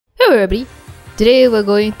Hello everybody! Today we're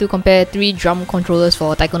going to compare 3 drum controllers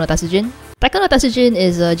for Taiko no Tatsujin. Taiko no Tatsujin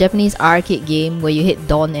is a Japanese arcade game where you hit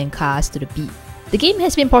don and cars to the beat. The game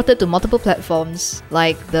has been ported to multiple platforms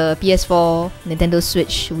like the PS4, Nintendo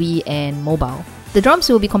Switch, Wii and mobile. The drums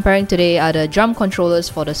we'll be comparing today are the drum controllers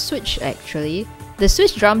for the Switch actually. The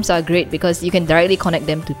Switch drums are great because you can directly connect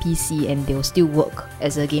them to PC and they'll still work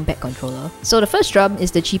as a gamepad controller. So the first drum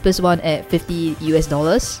is the cheapest one at $50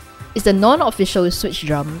 US. It's the non-official Switch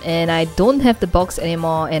drum and I don't have the box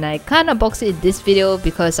anymore and I can't unbox it in this video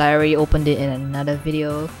because I already opened it in another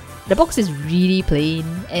video. The box is really plain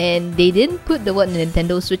and they didn't put the word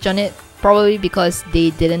Nintendo Switch on it, probably because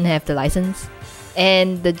they didn't have the license.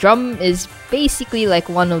 And the drum is basically like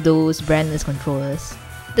one of those brandless controllers.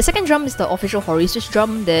 The second drum is the official Hori Switch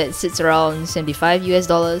drum that sits around $75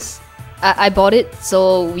 US. I bought it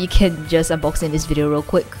so we can just unbox it in this video real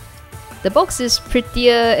quick. The box is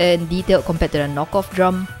prettier and detailed compared to the knockoff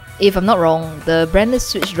drum. If I'm not wrong, the brandless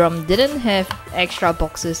Switch drum didn't have extra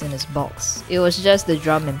boxes in its box. It was just the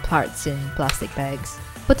drum and parts in plastic bags.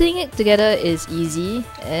 Putting it together is easy.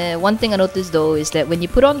 One thing I noticed though is that when you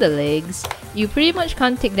put on the legs, you pretty much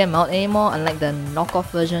can't take them out anymore, unlike the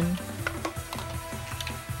knockoff version.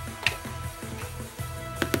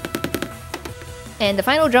 And the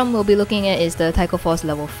final drum we'll be looking at is the taikoforce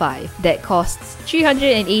level 5 that costs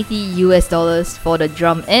 $380 US for the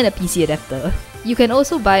drum and a PC adapter. You can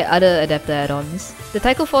also buy other adapter add-ons. The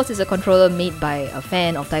taikoforce is a controller made by a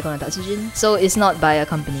fan of Taiko no Tatsujin, so it's not by a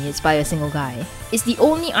company, it's by a single guy. It's the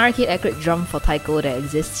only arcade accurate drum for Taiko that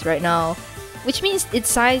exists right now, which means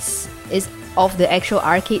its size is of the actual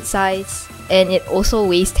arcade size, and it also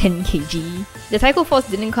weighs 10 kg. The taikoforce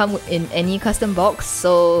didn't come in any custom box,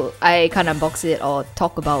 so I can't unbox it or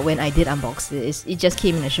talk about when I did unbox it. It just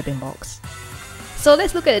came in a shipping box. So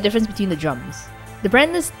let's look at the difference between the drums. The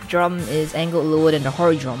brandless drum is angled lower than the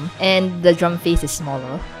Hori drum, and the drum face is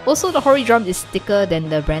smaller. Also, the Hori drum is thicker than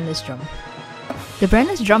the brandless drum. The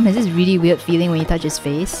brandless drum has this really weird feeling when you touch its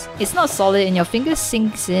face. It's not solid and your finger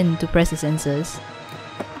sinks in to press the sensors.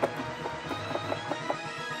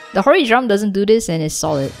 The Hori drum doesn't do this and is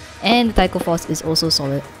solid, and the taikoforce is also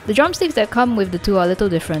solid. The drumsticks that come with the two are a little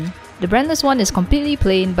different. The brandless one is completely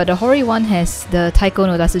plain, but the Hori one has the Taiko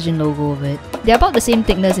no Tatsujin logo of it. They're about the same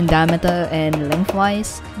thickness in diameter and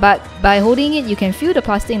lengthwise, but by holding it you can feel the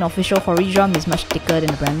plastic in the official Hori drum is much thicker than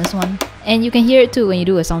the brandless one, and you can hear it too when you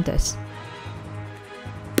do a sound test.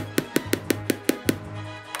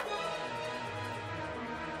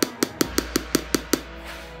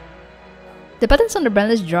 The buttons on the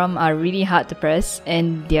brandless drum are really hard to press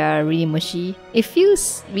and they are really mushy. It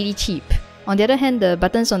feels really cheap. On the other hand, the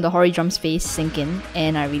buttons on the Hori drum's face sink in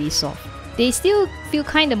and are really soft. They still feel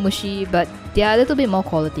kinda mushy, but they are a little bit more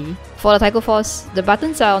quality. For the taikoforce, the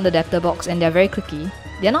buttons are on the adapter box and they are very clicky.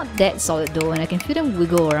 They are not that solid though and I can feel them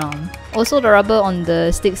wiggle around. Also, the rubber on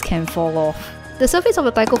the sticks can fall off. The surface of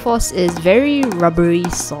the taikoforce is very rubbery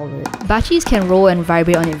solid. Bachis can roll and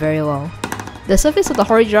vibrate on it very well. The surface of the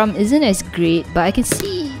Hori drum isn't as great, but I can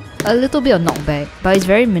see a little bit of knockback, but it's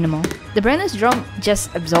very minimal. The brandless drum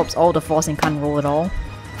just absorbs all the force and can't roll at all.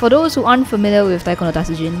 For those who aren't familiar with Taiko no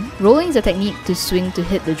Tatsujin, rolling is a technique to swing to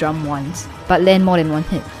hit the drum once, but land more than one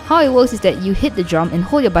hit. How it works is that you hit the drum and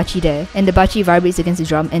hold your bachi there, and the bachi vibrates against the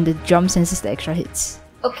drum and the drum senses the extra hits.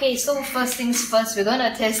 Okay, so first things first, we're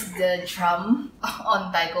gonna test the drum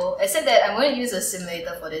on Taiko. Except that I'm going to use a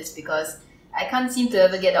simulator for this because I can't seem to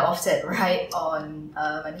ever get the offset right on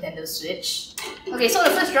my Nintendo Switch. Okay, so the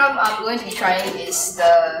first drum I'm going to be trying is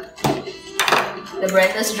the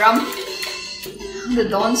brandless drum. The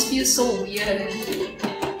dons feel so weird.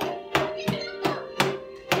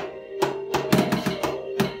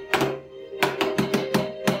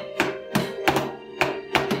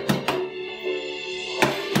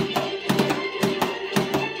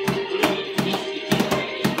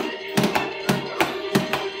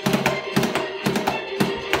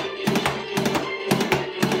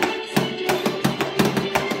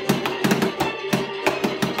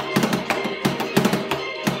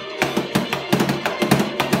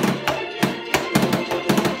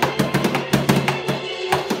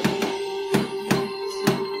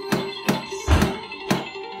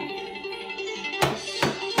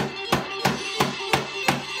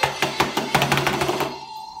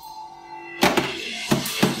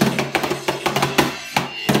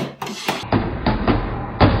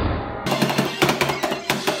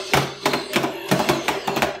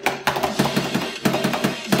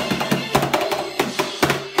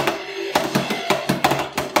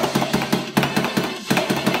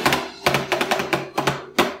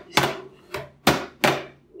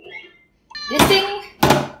 This thing,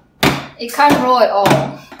 it can't roll at all.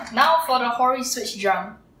 Now now for the Hori Switch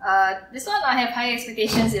Drum. This one I have high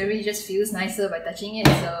expectations, it really just feels nicer by touching it,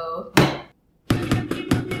 so...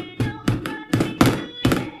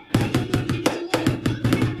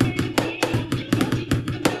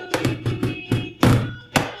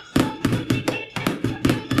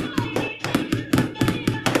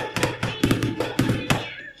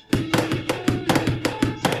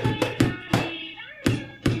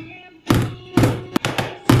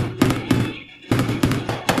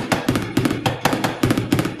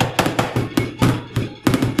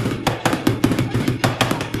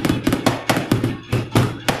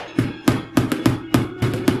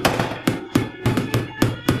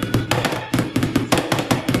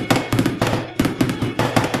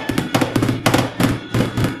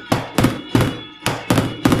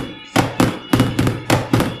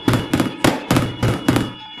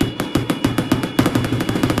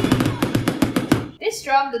 This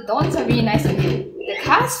drum, the dons are really nice to hit. The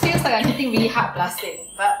cast feels like I'm hitting really hard plastic,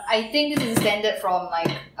 but I think this is standard from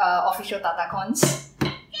like official tatacons.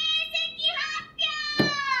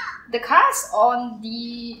 The cast on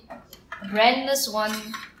the brandless one,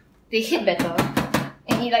 they hit better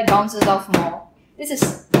and it like bounces off more. This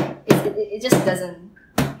is, it just doesn't.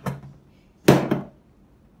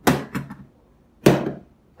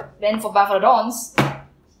 Then for the dons,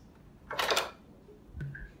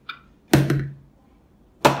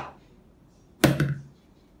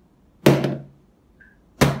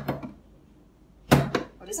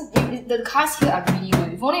 the cars here are really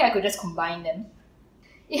good. If only I could just combine them.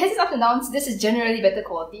 It has its ups and downs. This is generally better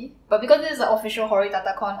quality, but because this is an official Hori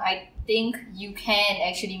tatacon, I think you can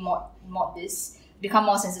actually mod this, become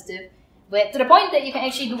more sensitive. But to the point that you can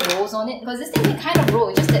actually do rolls on it, because this thing can kind of roll,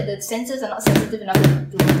 it's just that the sensors are not sensitive enough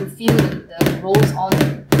to feel the rolls on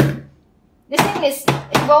it. This thing is,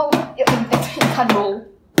 well, it can't roll.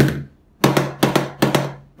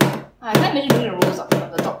 I can't imagine doing the rolls up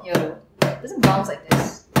from the top here though. It doesn't bounce like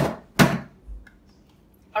this.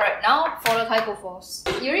 Alright, now for the taikoforce.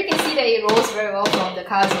 You already can see that it rolls very well from the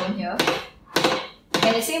car zone here.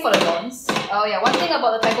 And the same for the dons. Oh yeah, one thing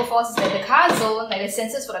about the taikoforce is that the car zone, like the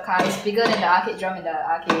sensors for the car, is bigger than the arcade drum in the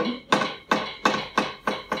arcade.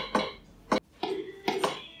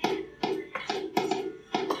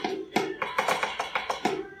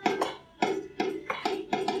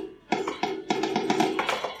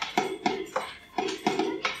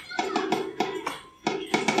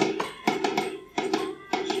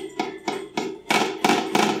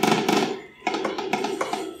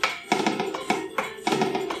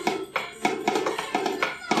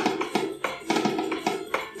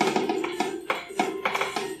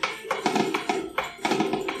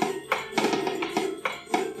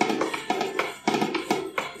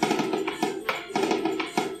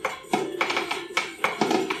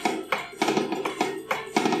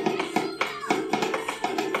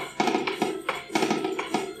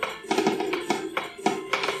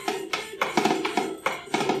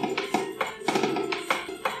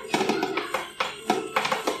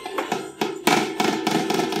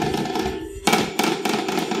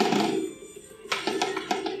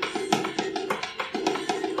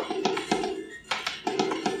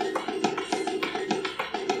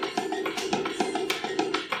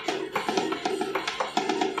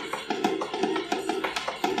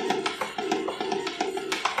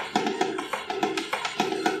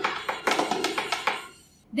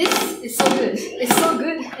 This is so good. It's so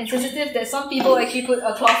good and sensitive that some people actually put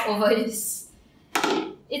a cloth over this. I feel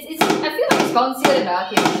like it's bouncier than the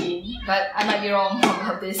arcade game, but I might be wrong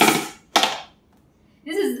about this.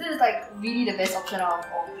 This is like really the best option out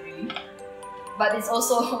of all three. But it's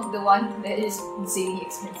also the one that is insanely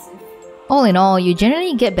expensive. All in all, you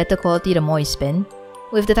generally get better quality the more you spend.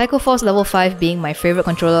 With the taikoforce level 5 being my favorite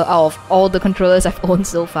controller out of all the controllers I've owned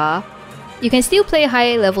so far. You can still play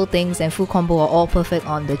high level things and full combo are all perfect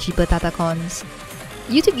on the cheaper tatacons.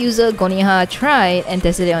 YouTube user Goniha tried and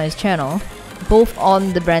tested it on his channel, both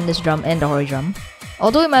on the brandless drum and the Hori drum.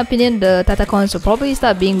 Although in my opinion, the tatacons will probably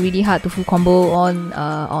start being really hard to full combo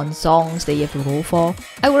on songs that you have to roll for.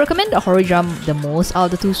 I would recommend the Hori drum the most out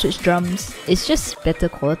of the two Switch drums. It's just better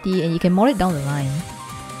quality and you can mod it down the line.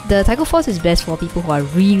 The taikoforce is best for people who are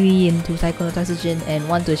really into Taiko no Tatsujin and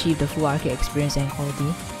want to achieve the full arcade experience and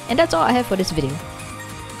quality. And that's all I have for this video.